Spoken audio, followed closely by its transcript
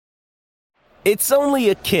It's only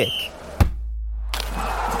a kick,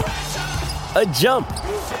 a jump,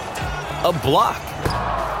 a block.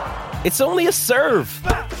 It's only a serve.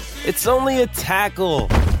 It's only a tackle,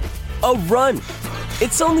 a run.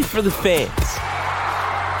 It's only for the fans.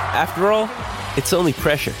 After all, it's only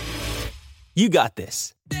pressure. You got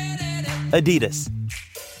this. Adidas.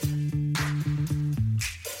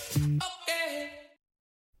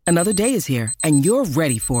 Another day is here, and you're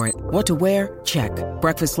ready for it. What to wear? Check.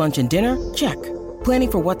 Breakfast, lunch, and dinner? Check.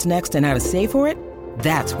 Planning for what's next and how to save for it?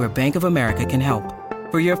 That's where Bank of America can help.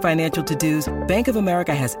 For your financial to-dos, Bank of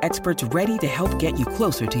America has experts ready to help get you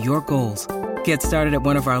closer to your goals. Get started at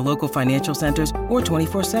one of our local financial centers or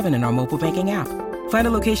 24/7 in our mobile banking app. Find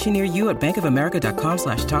a location near you at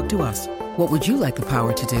bankofamerica.com/talktous. What would you like the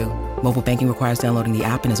power to do? Mobile banking requires downloading the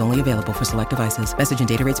app and is only available for select devices. Message and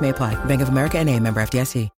data rates may apply. Bank of America N.A., member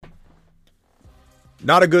FDIC.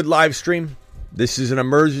 Not a good live stream. This is an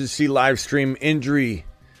emergency live stream injury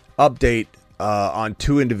update on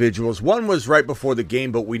two individuals. One was right before the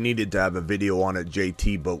game, but we needed to have a video on it,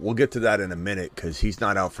 JT, but we'll get to that in a minute because he's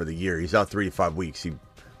not out for the year. He's out 3 to 5 weeks. He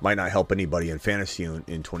might not help anybody in fantasy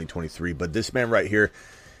in 2023, but this man right here,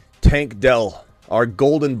 Tank Dell, our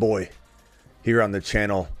golden boy here on the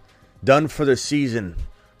channel, done for the season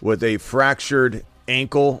with a fractured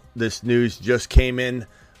ankle. This news just came in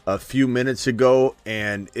a few minutes ago,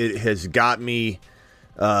 and it has got me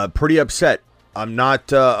pretty upset. I'm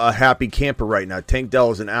not a happy camper right now. Tank Dell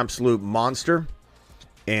is an absolute monster,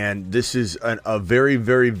 and this is a very,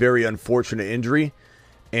 very, very unfortunate injury,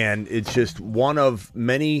 and it's just one of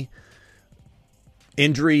many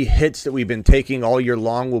injury hits that we've been taking all year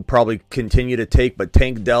long. We'll probably continue to take, but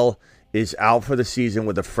Tank Dell is out for the season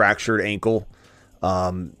with a fractured ankle.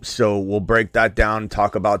 So we'll break that down,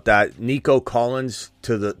 talk about that. Nico Collins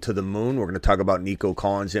to the moon. We're going to talk about Nico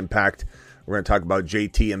Collins' impact. We're going to talk about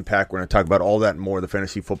JT impact. We're going to talk about all that and more. The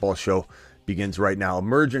Fantasy Football Show begins right now.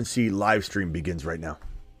 Emergency live stream begins right now.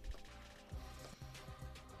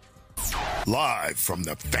 Live from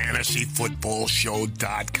the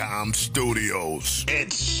FantasyFootballShow.com studios.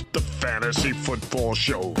 It's the Fantasy Football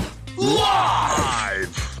Show.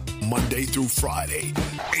 Live! Monday through Friday,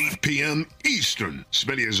 8 p.m. Eastern.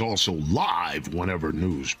 Smitty is also live whenever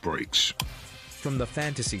news breaks. From the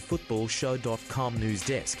FantasyFootballShow.com news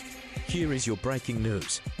desk, here is your breaking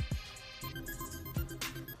news.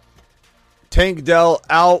 Tank Dell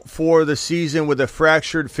out for the season with a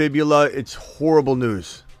fractured fibula. It's horrible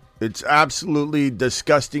news. It's absolutely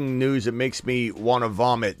disgusting news. It makes me want to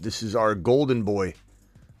vomit. This is our golden boy,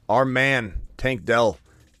 our man, Tank Dell,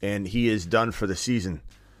 and he is done for the season.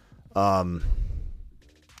 God,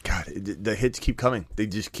 the hits keep coming. They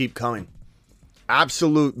just keep coming.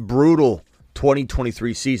 Absolute brutal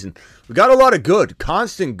 2023 season. We got a lot of good,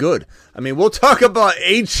 constant good. I mean, we'll talk about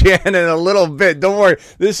Achan in a little bit. Don't worry.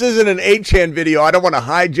 This isn't an Achan video. I don't want to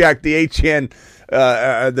hijack the Achan,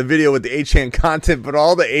 the video with the Achan content, but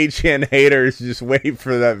all the Achan haters just wait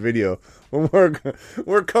for that video.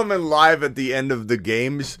 We're coming live at the end of the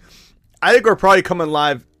games. I think we're probably coming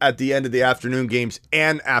live at the end of the afternoon games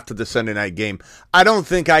and after the Sunday night game. I don't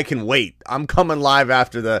think I can wait. I'm coming live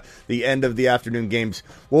after the end of the afternoon games.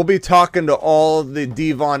 We'll be talking to all the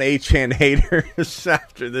Devon Achan haters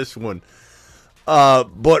after this one.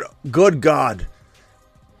 But good God.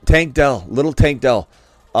 Tank Dell, little Tank Dell.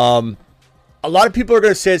 A lot of people are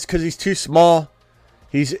going to say it's because he's too small.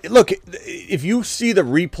 Look, if you see the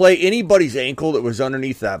replay, anybody's ankle that was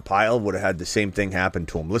underneath that pile would have had the same thing happen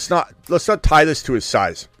to him. Let's not tie this to his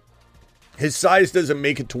size. His size doesn't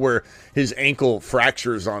make it to where his ankle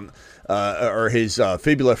fractures on, or his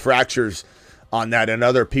fibula fractures on that, and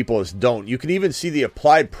other people's don't. You can even see the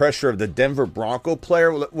applied pressure of the Denver Bronco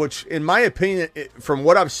player, which, in my opinion, from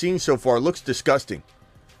what I've seen so far, looks disgusting.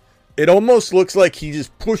 It almost looks like he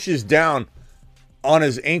just pushes down on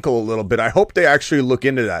his ankle a little bit. I hope they actually look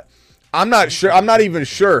into that. I'm not sure. I'm not even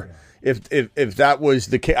sure if that was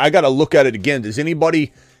the case. I got to look at it again. Does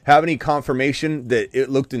anybody have any confirmation that it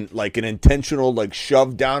looked like an intentional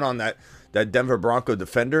shove down on that Denver Bronco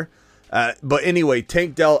defender? But anyway,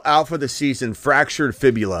 Tank Dell out for the season, fractured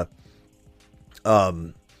fibula.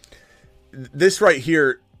 This right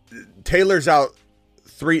here, Taylor's out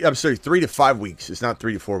 3 to 5 weeks. It's not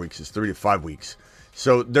 3 to 4 weeks. It's 3 to 5 weeks.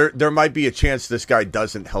 So there might be a chance this guy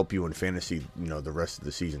doesn't help you in fantasy, the rest of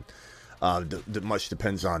the season. Much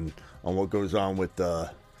depends on what goes on with the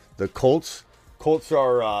Colts. Colts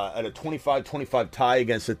are at a 25-25 tie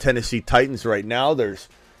against the Tennessee Titans right now. There's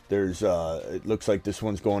it looks like this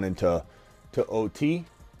one's going into OT,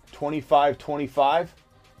 25-25,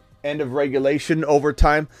 end of regulation,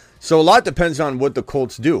 overtime. So a lot depends on what the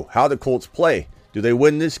Colts do, how the Colts play Do they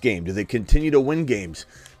win this game? Do they continue to win games?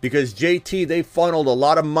 Because JT, they funneled a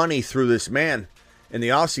lot of money through this man in the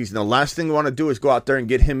offseason. The last thing we want to do is go out there and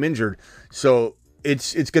get him injured. So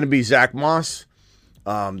it's going to be Zach Moss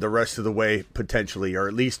the rest of the way, potentially, or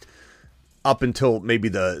at least up until maybe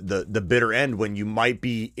the bitter end when you might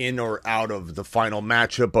be in or out of the final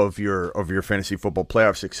matchup of your fantasy football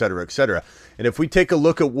playoffs, et cetera, et cetera. And if we take a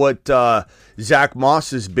look at what Zach Moss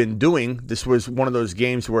has been doing, this was one of those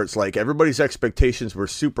games where it's like everybody's expectations were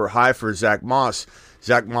super high for Zach Moss.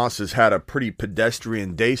 Zach Moss has had a pretty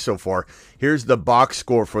pedestrian day so far. Here's the box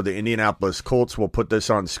score for the Indianapolis Colts. We'll put this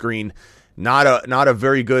on screen. Not a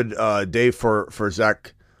very good day for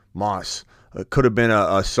Zach Moss. It could have been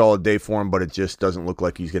a solid day for him, but it just doesn't look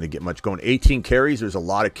like he's going to get much going. 18 carries. There's a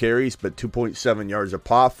lot of carries, but 2.7 yards a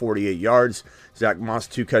pop, 48 yards. Zach Moss,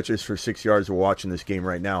 2 catches for 6 yards. We're watching this game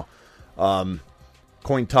right now.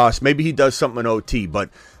 Coin toss. Maybe he does something in OT, but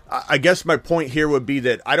I guess my point here would be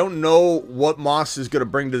that I don't know what Moss is going to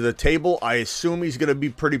bring to the table. I assume he's going to be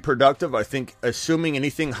pretty productive. I think assuming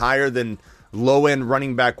anything higher than low-end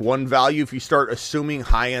running back 1 value, if you start assuming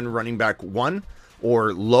high-end running back 1,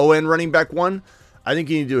 or low-end running back 1, I think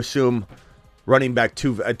you need to assume running back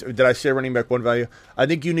 2. Did I say running back 1 value? I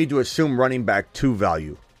think you need to assume running back 2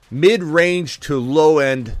 value. Mid-range to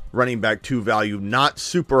low-end running back 2 value, not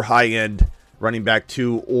super high-end running back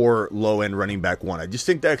 2 or low-end running back 1. I just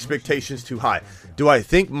think the expectation is too high. Do I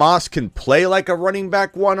think Moss can play like a running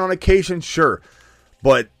back 1 on occasion? Sure.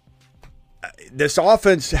 But this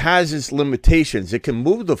offense has its limitations. It can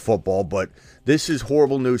move the football, but this is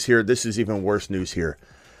horrible news here. This is even worse news here.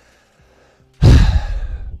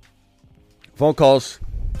 Phone calls.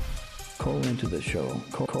 Call into the show.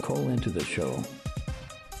 Call into the show.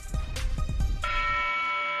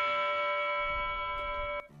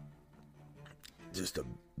 Just a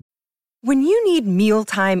When you need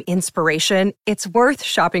mealtime inspiration, it's worth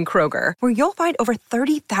shopping Kroger, where you'll find over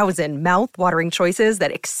 30,000 mouth-watering choices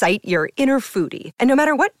that excite your inner foodie. And no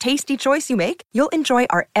matter what tasty choice you make, you'll enjoy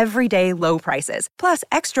our everyday low prices, plus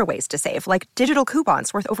extra ways to save, like digital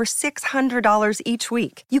coupons worth over $600 each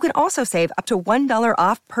week. You can also save up to $1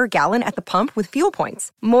 off per gallon at the pump with fuel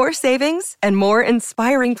points. More savings and more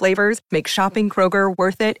inspiring flavors make shopping Kroger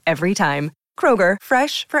worth it every time. Kroger,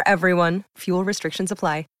 fresh for everyone. Fuel restrictions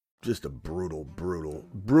apply. Just a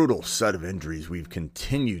brutal set of injuries we've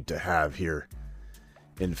continued to have here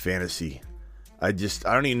in fantasy. I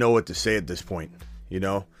don't even know what to say at this point. You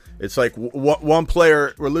know, it's like one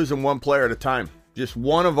player, we're losing one player at a time. Just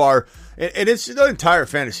one of our, and it's the entire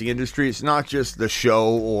fantasy industry. It's not just the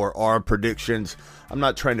show or our predictions. I'm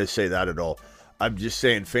not trying to say that at all. I'm just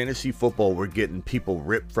saying fantasy football, we're getting people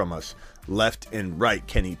ripped from us left and right.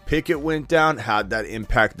 Kenny Pickett went down. How'd that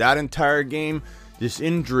impact that entire game? This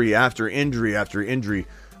injury after injury after injury.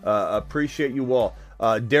 Appreciate you all.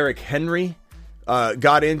 Derrick Henry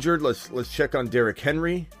got injured. Let's check on Derrick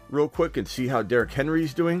Henry real quick and see how Derrick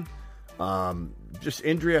Henry's doing. Just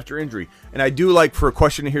injury after injury. And I do like, for a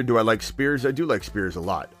question here, do I like Spears? I do like Spears a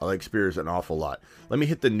lot. I like Spears an awful lot. Let me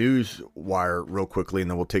hit the news wire real quickly,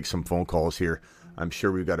 and then we'll take some phone calls here. I'm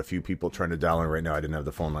sure we've got a few people trying to dial in right now. I didn't have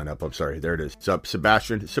the phone line up. I'm sorry. There it is. What's up,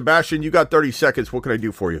 Sebastian? Sebastian, you got 30 seconds. What can I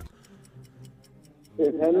do for you?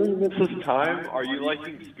 If Henry misses time, are you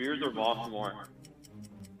liking Spears or Moss more?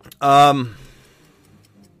 I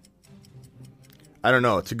don't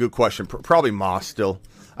know. It's a good question. Probably Moss still.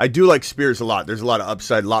 I do like Spears a lot. There's a lot of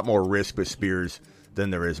upside, a lot more risk with Spears than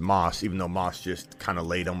there is Moss, even though Moss just kind of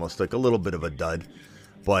laid almost like a little bit of a dud.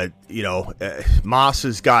 But, you know, Moss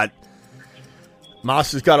has got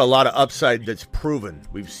a lot of upside that's proven.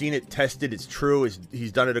 We've seen it tested. It's true.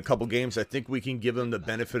 He's done it a couple games. I think we can give him the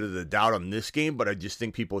benefit of the doubt on this game, but I just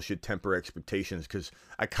think people should temper expectations, because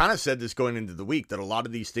I kind of said this going into the week that a lot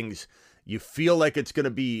of these things, you feel like it's going to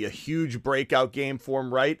be a huge breakout game for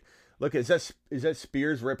him, right? Look, is that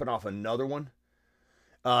Spears ripping off another one?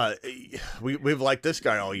 We've liked this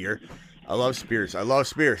guy all year. I love Spears. I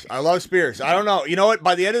don't know. You know what?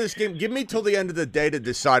 By the end of this game, give me till the end of the day to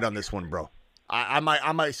decide on this one, bro. I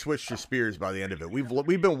might switch to Spears by the end of it.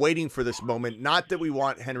 We've been waiting for this moment. Not that we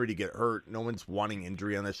want Henry to get hurt. No one's wanting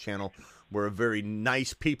injury on this channel. We're a very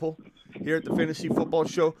nice people here at the Fantasy Football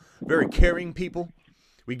Show. Very caring people.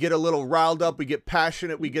 We get a little riled up. We get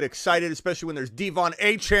passionate. We get excited, especially when there's Devon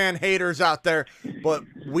Achane haters out there. But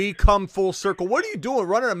we come full circle. What are you doing?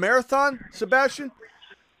 Running a marathon, Sebastian?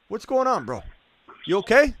 What's going on, bro? You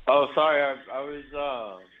okay? Oh, sorry. I was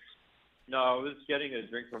getting a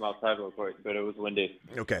drink from outside real quick, but it was windy.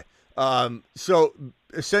 Okay. So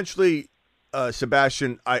essentially,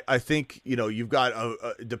 Sebastian, I think, you've got,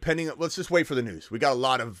 let's just wait for the news. We got a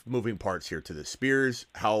lot of moving parts here to this. Spears,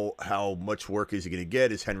 how much work is he going to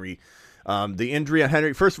get? Is Henry, the injury on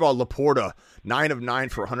Henry, first of all, Laporta, 9 of 9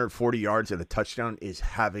 for 140 yards and a touchdown, is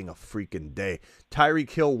having a freaking day.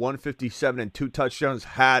 Tyreek Hill, 157 and 2 touchdowns,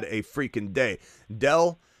 had a freaking day.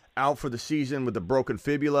 Dell, out for the season with a broken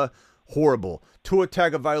fibula, horrible. Tua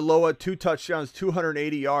Tagovailoa, 2 touchdowns,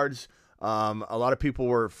 280 yards. A lot of people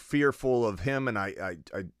were fearful of him, and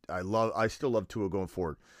I still love Tua going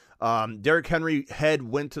forward. Derrick Henry head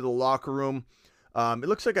went to the locker room. It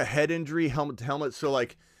looks like a head injury, helmet to helmet. So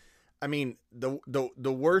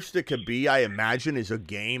the worst it could be, I imagine, is a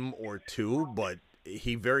game or two, but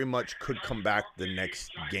he very much could come back the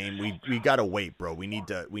next game. We gotta wait, bro. We need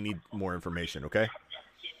more information. Okay.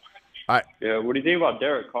 All right. Yeah. What do you think about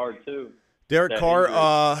Derek Carr too? Derek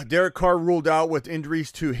Carr ruled out with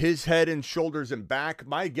injuries to his head and shoulders and back.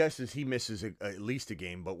 My guess is he misses at least a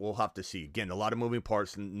game, but we'll have to see. Again, a lot of moving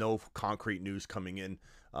parts and no concrete news coming in.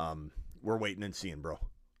 We're waiting and seeing, bro.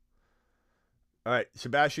 All right,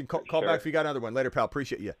 Sebastian, call back if you got another one. Later, pal.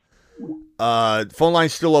 Appreciate you. Phone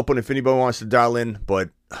line's still open if anybody wants to dial in, but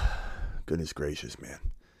goodness gracious, man.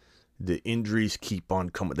 The injuries keep on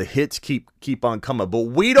coming. The hits keep on coming, but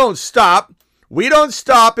we don't stop. We don't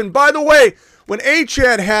stop. And by the way, when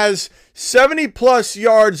Achane has 70-plus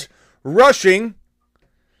yards rushing,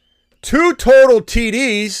 2 total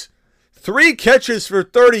TDs, 3 catches for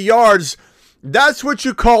 30 yards, that's what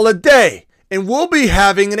you call a day. And we'll be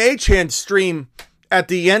having an Achane stream at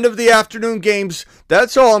the end of the afternoon games.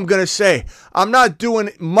 That's all I'm going to say. I'm not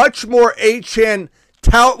doing much more Achane.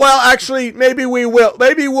 Well, actually, maybe we will.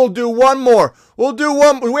 Maybe we'll do one more. We'll do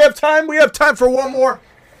one. We have time? We have time for one more.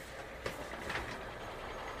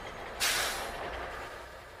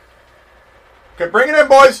 Okay, bring it in,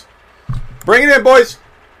 boys. Bring it in, boys.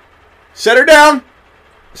 Set her down.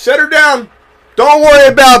 Set her down. Don't worry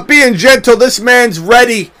about being gentle. This man's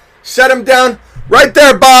ready. Set him down. Right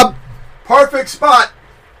there, Bob. Perfect spot.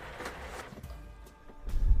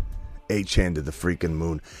 Achane to the freaking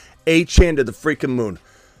moon. Achane to the freaking moon.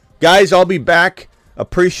 Guys, I'll be back.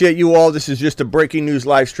 Appreciate you all. This is just a breaking news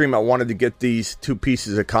live stream. I wanted to get these 2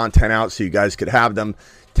 pieces of content out so you guys could have them.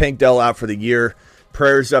 Tank Dell out for the year.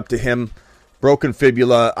 Prayers up to him. Broken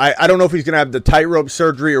fibula. I don't know if he's going to have the tightrope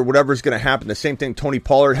surgery or whatever's going to happen. The same thing Tony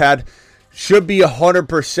Pollard had. Should be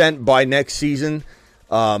 100% by next season.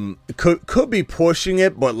 Could be pushing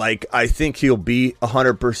it, but I think he'll be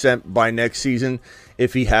 100% by next season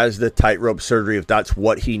if he has the tightrope surgery, if that's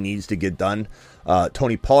what he needs to get done.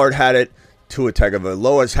 Tony Pollard had it. Tua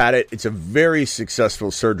Tagovailoa's had it. It's a very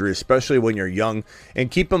successful surgery, especially when you're young.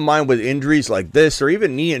 And keep in mind with injuries like this, or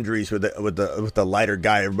even knee injuries with the lighter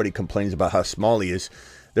guy, everybody complains about how small he is.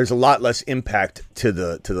 There's a lot less impact to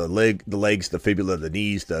the legs, the fibula, the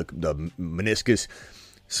knees, the meniscus.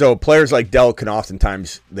 So players like Dell can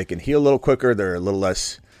oftentimes they can heal a little quicker. They're a little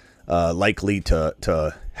less likely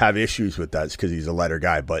to have issues with that because he's a lighter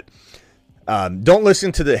guy. But don't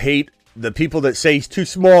listen to the hate. The people that say he's too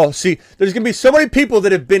small. See, there's going to be so many people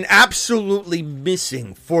that have been absolutely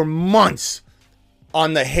missing for months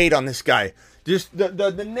on the hate on this guy. Just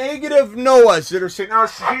the negative Noahs that are saying, oh,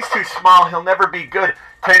 he's too small. He'll never be good.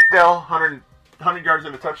 Tank Dell, 100 yards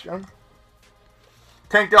and a touchdown.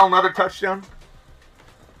 Tank Dell, another touchdown.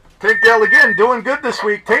 Tank Dell again, doing good this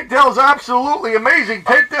week. Tank Dell's absolutely amazing.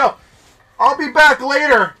 Tank Dell, I'll be back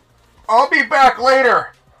later.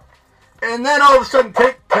 And then all of a sudden,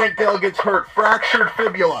 Tank Dell gets hurt. Fractured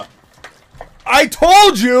fibula. I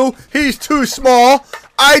told you he's too small.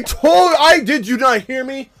 Did you not hear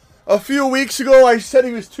me? A few weeks ago, I said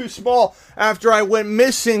he was too small after I went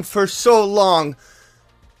missing for so long.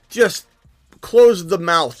 Just close the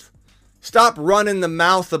mouth. Stop running the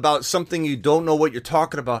mouth about something you don't know what you're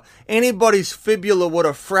talking about. Anybody's fibula would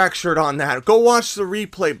have fractured on that. Go watch the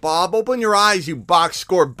replay, Bob. Open your eyes, you box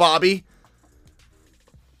score Bobby.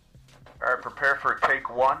 All right, prepare for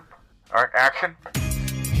take 1. All right, action.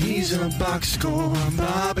 He's a box score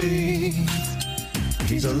Bobby.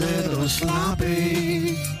 He's a little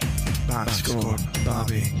sloppy. Box score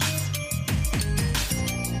Bobby.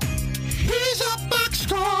 He's a box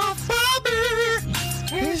score Bobby.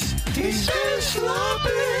 He's so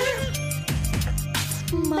sloppy.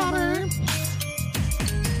 Bobby.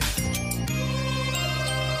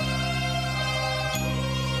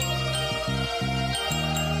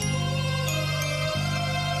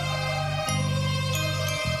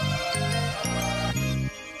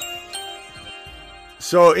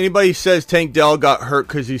 So anybody says Tank Dell got hurt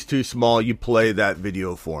because he's too small, you play that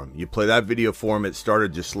video for him. It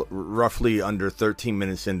started just roughly under 13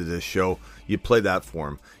 minutes into this show. You play that for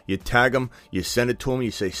him. You tag him. You send it to him.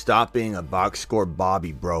 You say, stop being a box score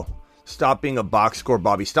Bobby, bro. Stop being a box score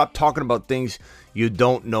Bobby. Stop talking about things you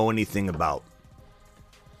don't know anything about.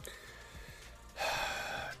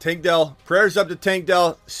 Tank Dell. Prayers up to Tank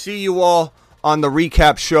Dell. See you all on the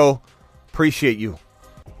recap show. Appreciate you.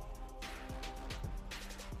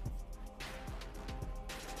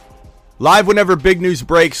 Live whenever big news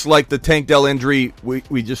breaks like the Tank Dell injury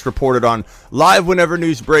we just reported on. Live whenever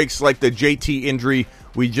news breaks like the JT injury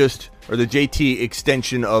or the JT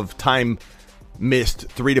extension of time missed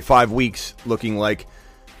 3 to 5 weeks looking like.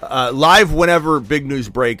 Live whenever big news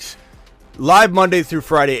breaks. Live Monday through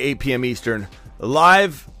Friday, 8 p.m. Eastern.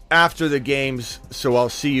 Live after the games, so I'll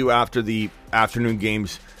see you after the afternoon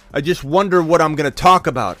games. I just wonder what I'm going to talk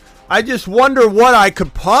about. I just wonder what I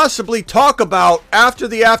could possibly talk about after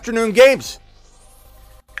the afternoon games.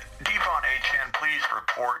 Devon HN, please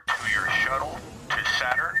report to your shuttle to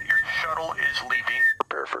Saturn. Your shuttle is leaving.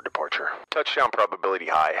 Prepare for departure. Touchdown probability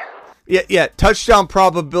high. Yeah, touchdown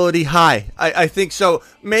probability high. I think so.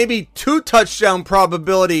 Maybe 2 touchdown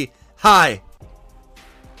probability high.